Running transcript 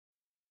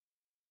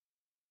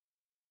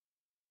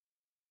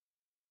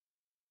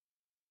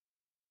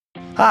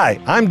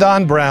Hi, I'm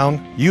Don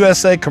Brown,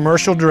 USA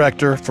Commercial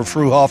Director for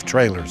Fruhoff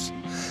Trailers,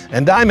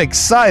 and I'm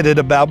excited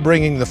about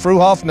bringing the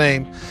Fruhoff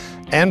name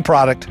and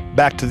product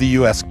back to the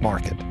U.S.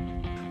 market.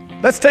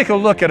 Let's take a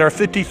look at our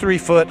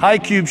 53-foot high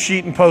cube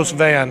sheet and post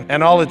van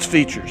and all its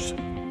features.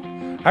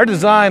 Our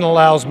design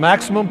allows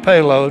maximum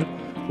payload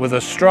with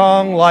a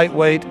strong,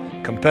 lightweight,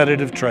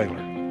 competitive trailer.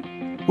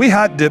 We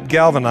hot dip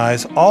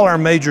galvanize all our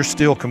major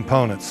steel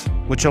components,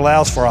 which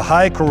allows for a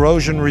high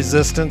corrosion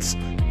resistance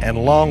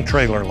and long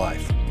trailer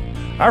life.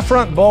 Our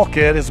front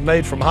bulkhead is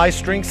made from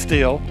high-strength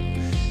steel.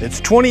 It's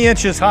 20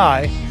 inches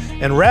high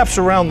and wraps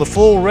around the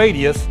full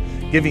radius,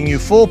 giving you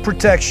full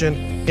protection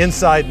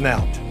inside and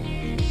out.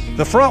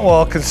 The front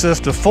wall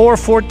consists of 4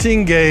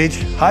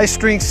 14-gauge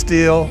high-strength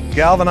steel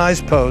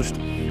galvanized posts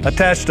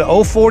attached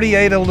to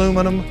 048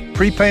 aluminum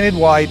pre-painted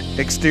white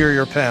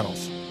exterior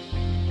panels.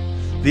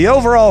 The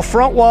overall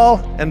front wall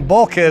and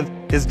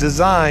bulkhead is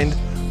designed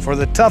for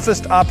the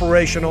toughest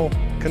operational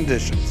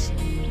conditions.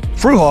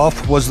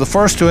 Fruhoff was the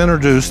first to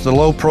introduce the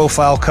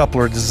low-profile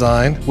coupler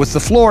design, with the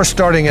floor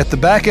starting at the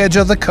back edge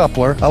of the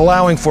coupler,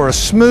 allowing for a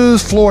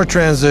smooth floor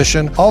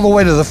transition all the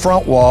way to the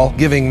front wall,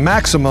 giving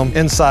maximum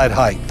inside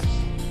height.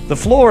 The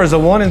floor is a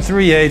 1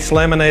 3/8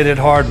 laminated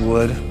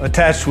hardwood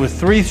attached with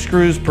 3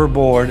 screws per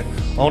board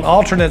on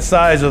alternate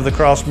sides of the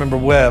crossmember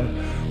web,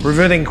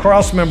 preventing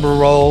crossmember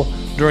roll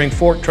during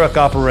fork truck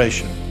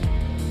operation.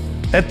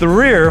 At the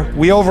rear,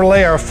 we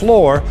overlay our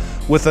floor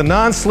with a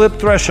non-slip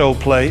threshold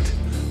plate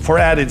for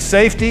added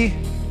safety,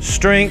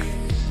 strength,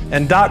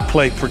 and dot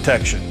plate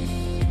protection.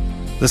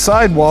 The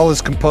sidewall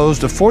is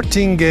composed of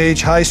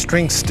 14-gauge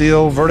high-strength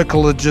steel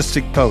vertical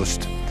logistic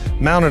post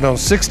mounted on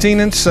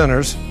 16-inch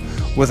centers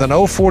with an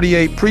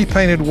 048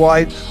 pre-painted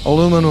white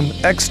aluminum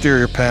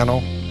exterior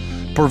panel,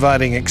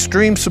 providing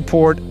extreme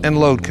support and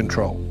load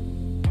control.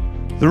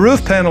 The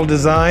roof panel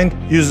design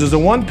uses a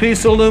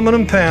one-piece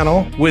aluminum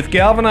panel with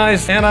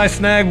galvanized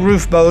anti-snag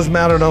roof bows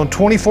mounted on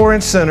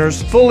 24-inch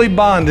centers, fully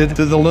bonded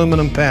to the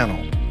aluminum panel.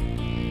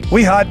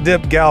 We hot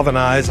dip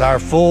galvanize our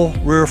full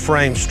rear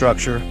frame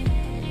structure,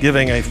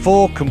 giving a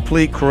full,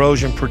 complete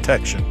corrosion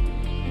protection.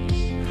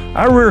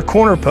 Our rear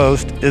corner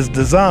post is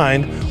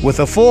designed with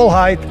a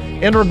full-height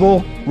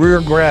integral rear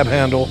grab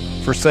handle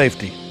for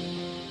safety.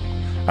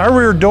 Our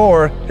rear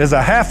door is a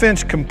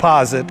 1/2-inch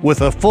composite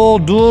with a full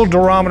dual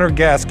durometer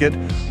gasket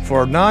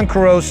for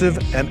non-corrosive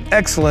and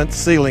excellent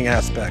sealing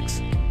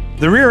aspects.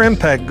 The rear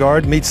impact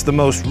guard meets the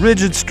most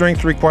rigid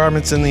strength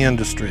requirements in the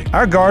industry.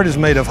 Our guard is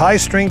made of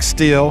high-strength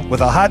steel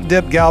with a hot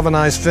dip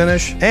galvanized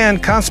finish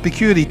and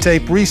conspicuity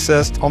tape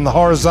recessed on the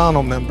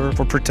horizontal member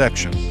for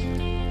protection.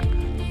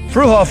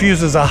 Fruhoff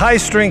uses a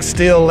high-strength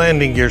steel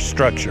landing gear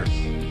structure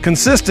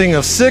consisting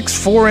of 6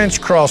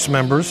 4-inch cross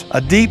members,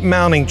 a deep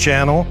mounting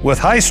channel with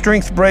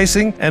high-strength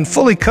bracing, and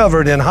fully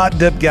covered in hot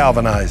dip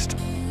galvanized.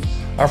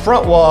 Our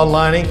front wall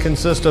lining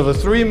consists of a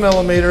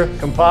 3mm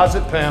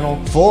composite panel,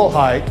 full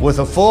height, with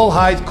a full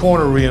height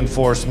corner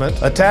reinforcement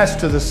attached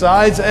to the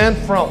sides and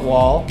front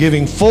wall,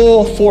 giving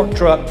full fork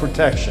truck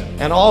protection,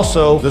 and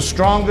also the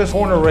strongest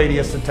corner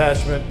radius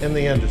attachment in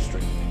the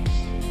industry.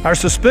 Our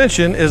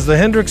suspension is the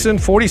Hendrickson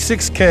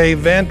 46K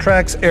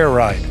Vantrax Air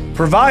Ride,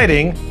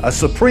 providing a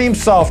supreme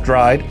soft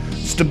ride,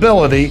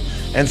 stability,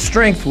 and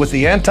strength with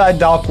the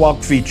anti-dock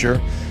walk feature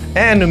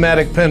and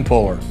pneumatic pin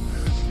puller.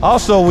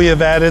 Also, we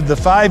have added the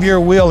 5-year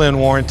wheel-in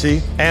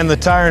warranty and the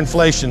tire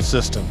inflation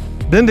system.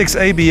 Bendix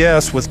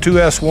ABS with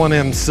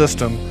 2S1M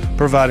system,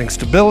 providing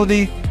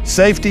stability,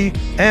 safety,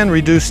 and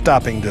reduced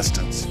stopping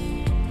distance.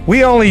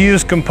 We only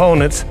use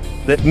components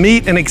that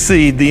meet and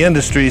exceed the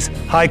industry's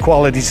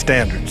high-quality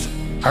standards.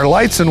 Our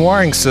lights and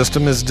wiring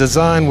system is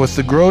designed with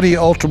the Grody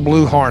Ultra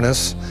Blue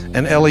harness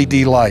and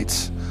LED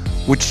lights,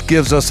 which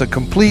gives us a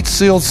complete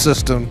sealed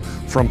system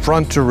from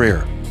front to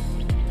rear.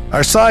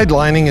 Our side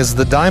lining is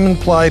the diamond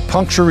ply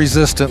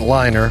puncture-resistant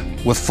liner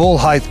with full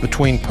height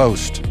between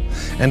posts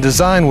and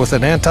designed with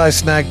an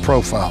anti-snag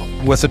profile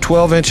with a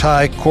 12-inch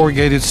high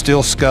corrugated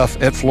steel scuff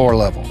at floor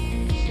level.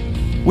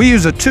 We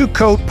use a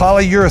 2-coat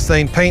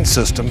polyurethane paint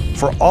system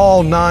for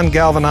all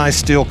non-galvanized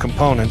steel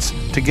components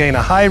to gain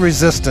a high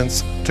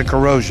resistance to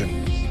corrosion.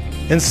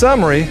 In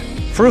summary,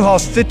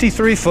 Fruhoff's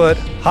 53-foot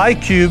high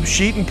cube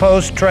sheet and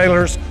post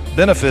trailers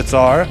benefits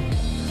are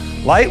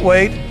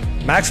lightweight,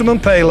 maximum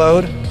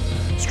payload,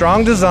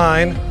 strong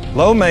design,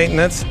 low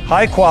maintenance,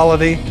 high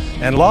quality,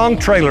 and long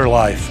trailer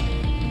life.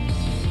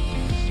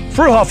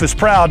 Fruhoff is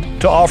proud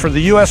to offer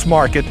the U.S.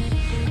 market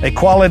a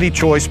quality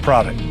choice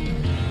product.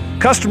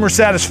 Customer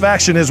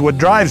satisfaction is what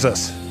drives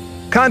us.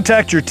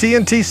 Contact your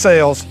TNT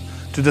sales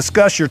to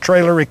discuss your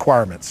trailer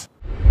requirements.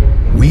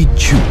 We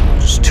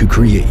choose to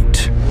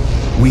create.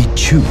 We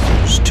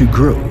choose to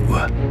grow.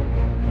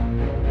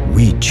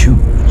 We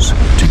choose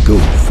to go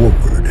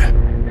forward.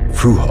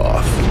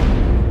 Fruhoff,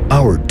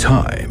 our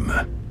time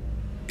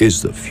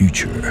is the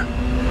future.